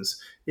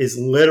 practices is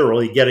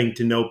literally getting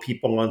to know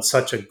people on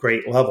such a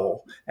great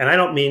level. And I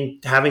don't mean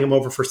having them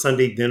over for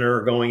Sunday dinner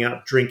or going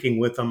out drinking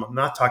with them. I'm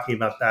not talking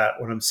about that.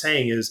 What I'm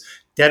saying is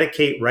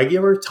dedicate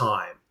regular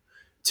time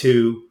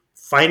to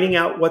finding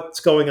out what's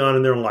going on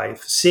in their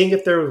life, seeing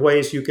if there are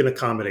ways you can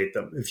accommodate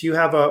them. If you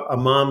have a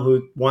mom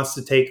who wants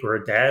to take, or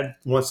a dad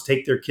who wants to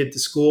take their kid to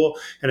school,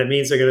 and it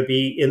means they're going to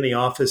be in the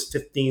office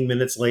 15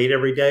 minutes late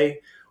every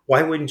day,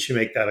 why wouldn't you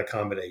make that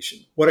accommodation?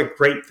 What a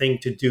great thing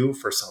to do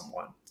for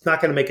someone. It's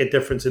not going to make a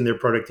difference in their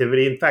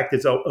productivity. In fact,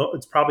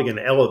 it's probably going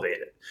to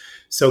elevate it.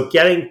 So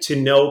getting to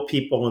know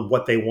people and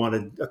what they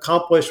want to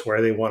accomplish,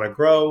 where they want to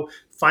grow,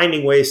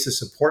 finding ways to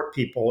support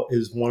people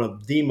is one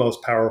of the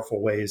most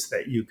powerful ways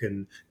that you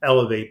can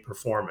elevate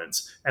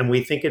performance. And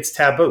we think it's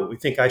taboo. We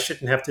think I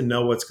shouldn't have to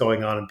know what's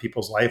going on in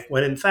people's life,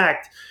 when in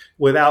fact,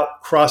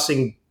 without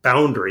crossing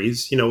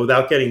boundaries,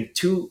 without getting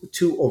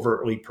too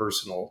overtly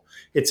personal,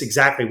 it's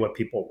exactly what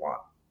people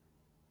want.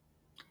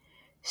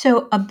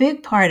 So a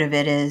big part of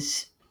it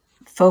is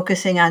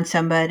focusing on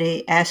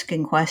somebody,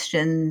 asking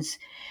questions,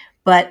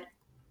 but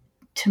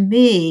to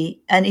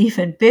me, an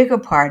even bigger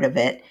part of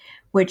it,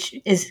 which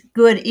is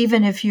good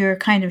even if you're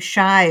kind of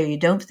shy or you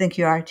don't think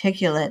you're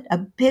articulate, a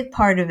big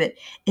part of it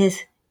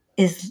is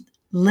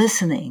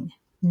listening,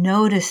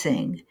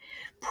 noticing,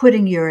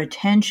 putting your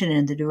attention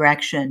in the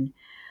direction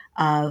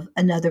of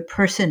another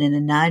person in a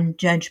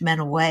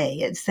non-judgmental way.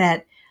 It's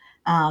that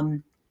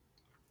kind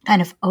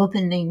of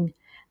opening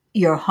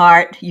your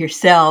heart,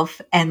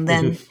 yourself, and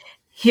then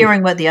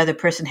hearing what the other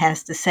person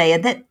has to say.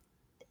 And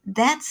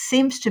that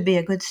seems to be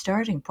a good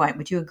starting point.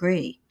 Would you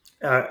agree?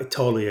 I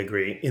totally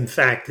agree. In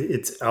fact,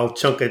 I'll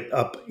chunk it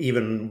up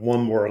even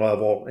one more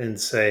level and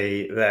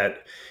say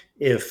that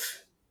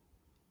if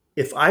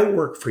I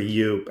work for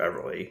you,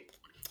 Beverly,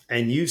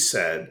 and you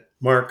said,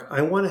 Mark,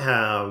 I want to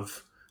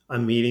have a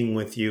meeting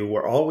with you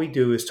where all we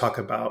do is talk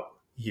about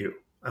you.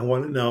 I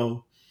want to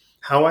know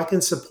how I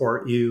can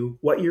support you,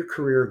 what your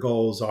career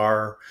goals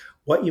are,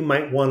 what you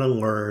might want to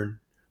learn,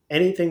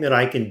 anything that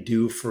I can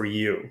do for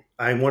you.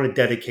 I want to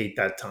dedicate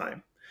that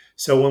time.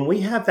 So when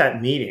we have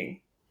that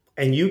meeting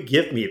and you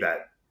give me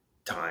that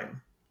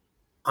time,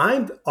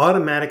 I'm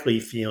automatically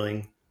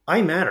feeling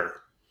I matter.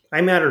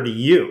 I matter to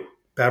you,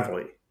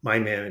 Beverly, my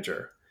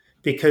manager,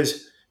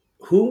 because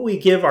who we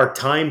give our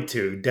time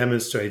to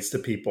demonstrates to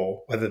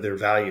people whether they're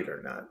valued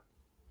or not.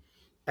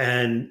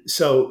 And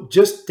so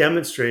just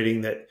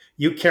demonstrating that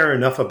you care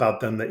enough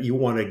about them that you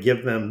want to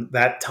give them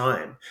that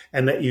time,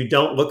 and that you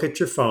don't look at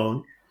your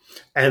phone,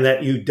 and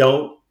that you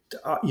don't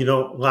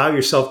allow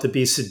yourself to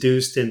be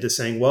seduced into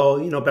saying, well,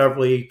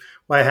 Beverly,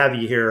 why have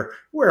you here?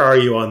 Where are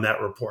you on that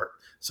report?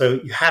 So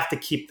you have to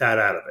keep that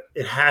out of it.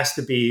 It has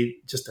to be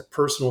just a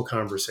personal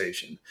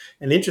conversation.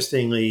 And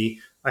interestingly,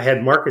 I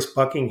had Marcus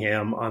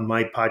Buckingham on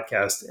my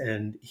podcast,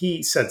 and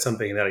he said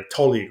something that I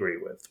totally agree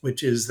with,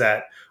 which is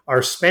that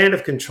our span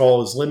of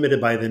control is limited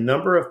by the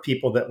number of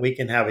people that we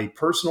can have a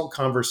personal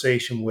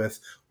conversation with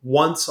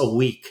once a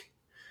week.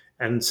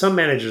 And some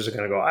managers are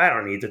going to go, I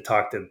don't need to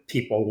talk to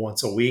people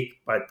once a week.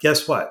 But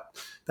guess what?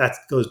 That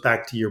goes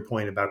back to your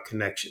point about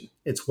connection.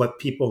 It's what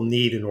people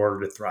need in order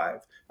to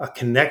thrive. a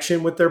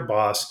connection with their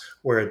boss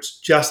where it's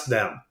just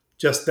them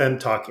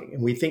talking.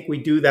 And we think we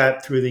do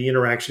that through the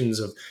interactions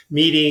of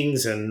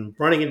meetings and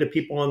running into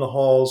people in the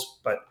halls,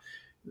 but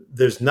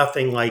there's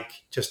nothing like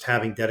just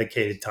having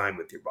dedicated time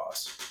with your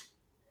boss.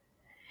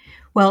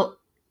 Well,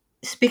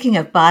 speaking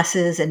of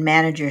bosses and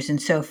managers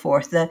and so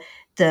forth,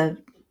 the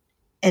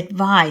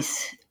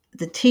advice,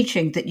 the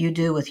teaching that you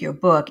do with your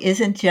book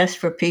isn't just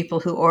for people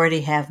who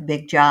already have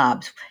big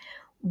jobs.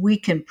 We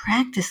can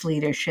practice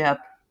leadership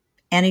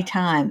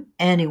anytime,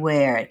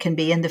 anywhere. It can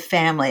be in the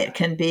family. It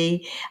can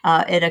be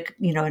in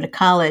a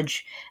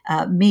college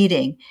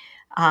meeting.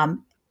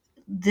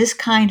 This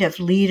kind of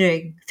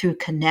leading through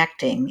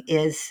connecting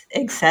is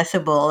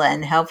accessible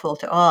and helpful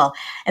to all.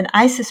 And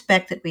I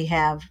suspect that we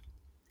have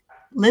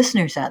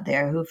listeners out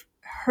there who've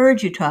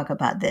heard you talk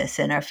about this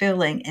and are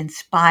feeling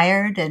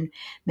inspired and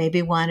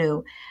maybe want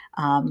to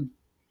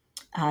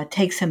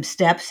take some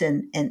steps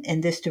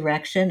in this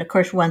direction. Of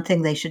course, one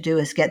thing they should do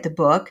is get the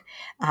book,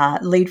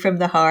 Lead from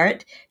the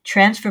Heart,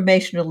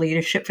 Transformational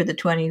Leadership for the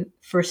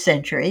 21st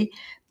Century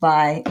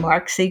by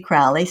Mark C.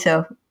 Crowley.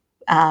 So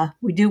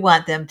we do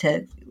want them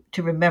to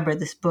remember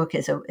this book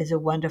is a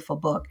wonderful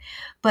book.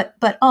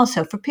 But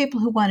also for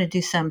people who want to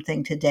do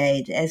something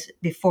today, as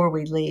before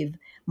we leave,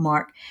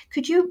 Mark,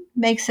 could you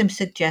make some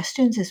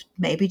suggestions as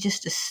maybe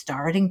just a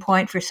starting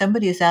point for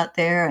somebody who's out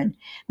there and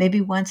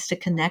maybe wants to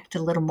connect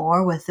a little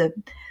more with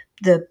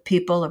the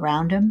people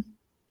around them?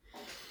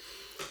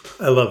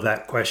 I love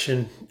that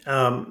question.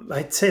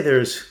 I'd say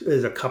there's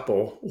a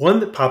couple. One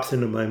that pops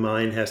into my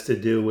mind has to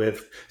do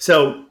with,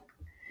 so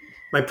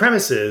my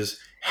premise is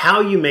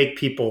how you make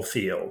people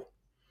feel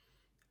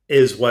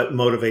is what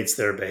motivates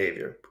their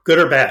behavior, good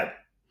or bad.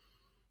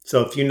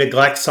 So if you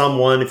neglect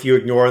someone, if you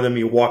ignore them,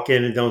 you walk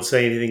in and don't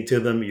say anything to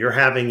them, you're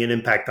having an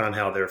impact on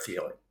how they're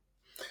feeling.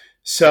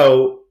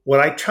 So what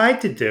I tried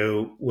to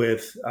do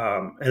with,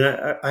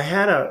 and I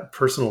had a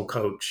personal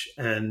coach,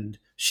 and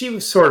she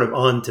was sort of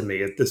on to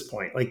me at this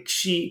point. Like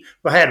I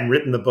hadn't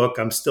written the book,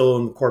 I'm still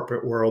in the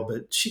corporate world,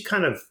 but she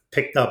kind of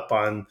picked up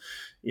on,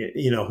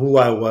 who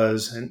I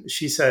was. And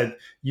she said,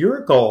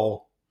 your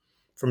goal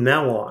from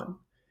now on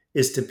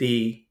is to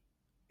be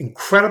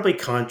incredibly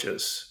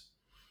conscious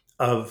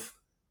of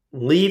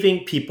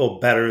leaving people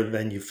better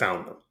than you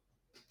found them.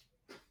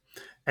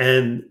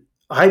 And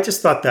I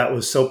just thought that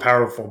was so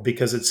powerful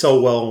because it's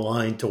so well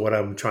aligned to what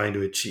I'm trying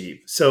to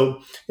achieve.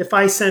 So if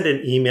I send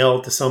an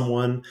email to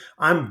someone,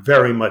 I'm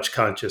very much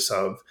conscious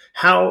of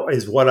how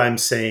is what I'm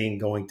saying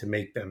going to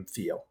make them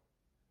feel.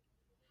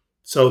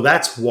 So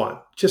that's one.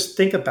 Just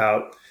think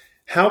about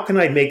how can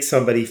I make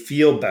somebody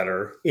feel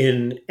better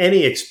in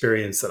any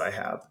experience that I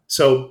have?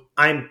 So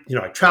I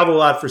travel a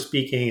lot for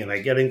speaking, and I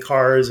get in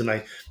cars, and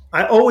I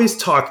always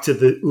talk to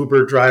the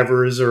Uber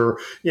drivers or,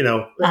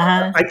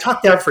 I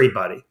talk to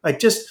everybody.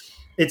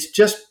 It's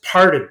just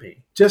part of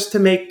me, just to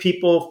make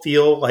people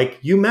feel like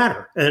you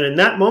matter. And in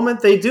that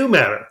moment, they do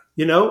matter,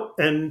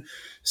 and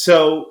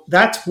so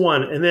that's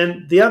one. And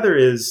then the other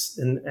is,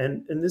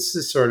 and this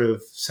is sort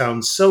of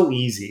sounds so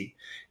easy.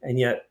 And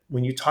yet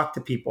when you talk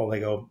to people, they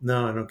go,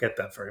 no, I don't get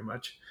that very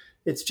much.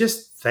 It's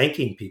just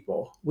thanking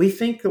people. We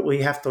think that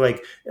we have to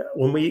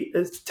when we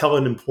tell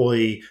an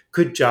employee,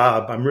 good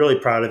job, I'm really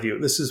proud of you.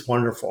 This is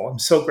wonderful. I'm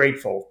so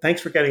grateful.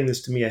 Thanks for getting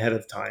this to me ahead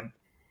of time.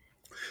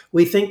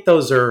 We think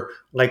those are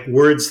like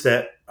words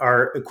that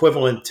are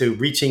equivalent to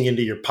reaching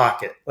into your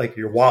pocket, like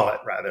your wallet,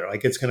 rather,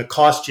 like it's going to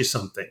cost you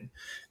something.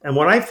 And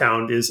what I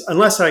found is,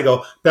 unless I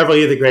go, Beverly,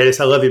 you're the greatest.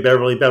 I love you,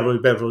 Beverly, Beverly,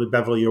 Beverly,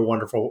 Beverly, you're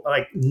wonderful.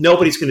 Like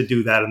nobody's going to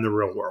do that in the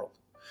real world.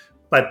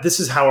 But this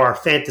is how our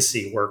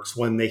fantasy works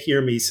when they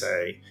hear me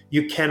say,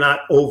 you cannot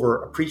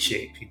over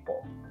appreciate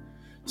people.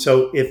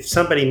 So if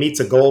somebody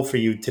meets a goal for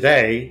you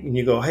today and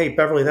you go, hey,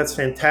 Beverly, that's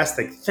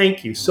fantastic.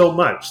 Thank you so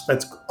much.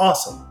 That's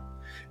awesome.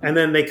 And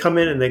then they come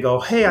in and they go,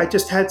 hey, I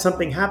just had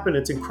something happen.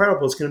 It's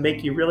incredible. It's going to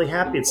make you really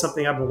happy. It's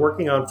something I've been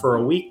working on for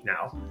a week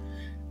now.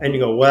 And you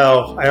go,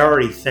 well, I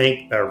already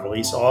thanked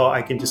Beverly, so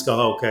I can just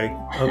go, okay,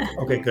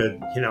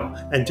 good,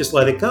 and just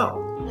let it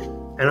go.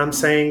 And I'm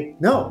saying,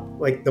 no,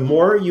 like the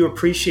more you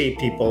appreciate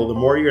people, the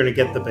more you're going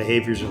to get the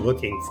behaviors you're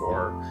looking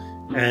for.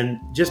 And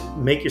just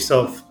make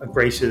yourself a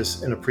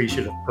gracious and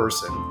appreciative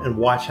person and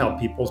watch how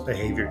people's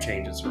behavior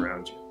changes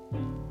around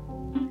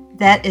you.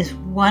 That is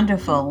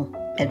wonderful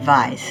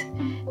advice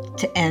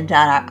to end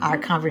on our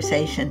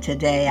conversation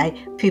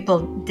today.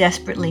 People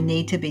desperately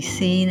need to be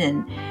seen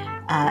and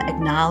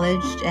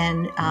acknowledged,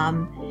 and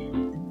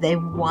they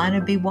want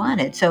to be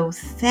wanted. So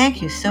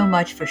thank you so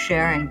much for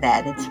sharing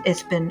that.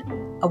 It's been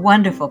a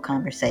wonderful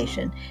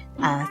conversation.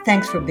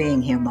 Thanks for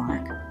being here,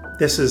 Mark.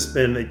 This has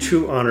been a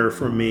true honor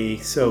for me.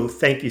 So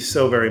thank you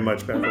so very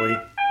much, Beverly.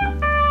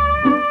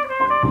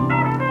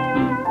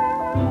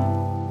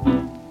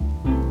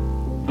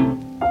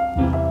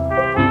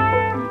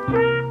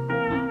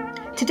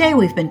 Today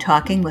we've been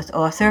talking with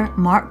author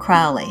Mark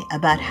Crowley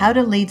about how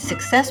to lead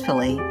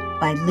successfully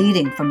by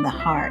leading from the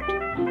heart.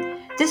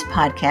 This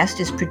podcast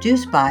is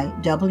produced by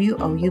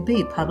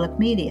WOUB Public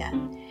Media.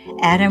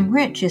 Adam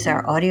Rich is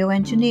our audio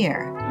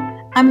engineer.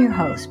 I'm your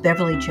host,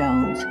 Beverly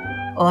Jones,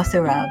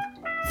 author of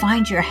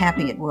find you're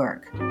happy at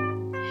work.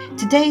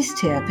 Today's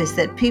tip is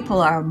that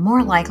people are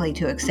more likely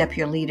to accept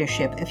your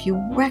leadership if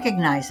you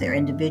recognize their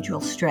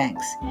individual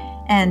strengths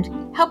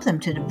and help them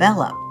to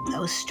develop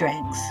those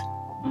strengths.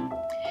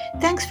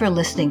 Thanks for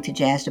listening to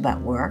Jazzed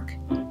About Work.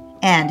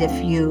 And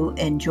if you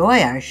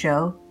enjoy our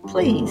show,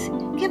 please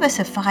give us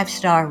a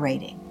 5-star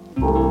rating.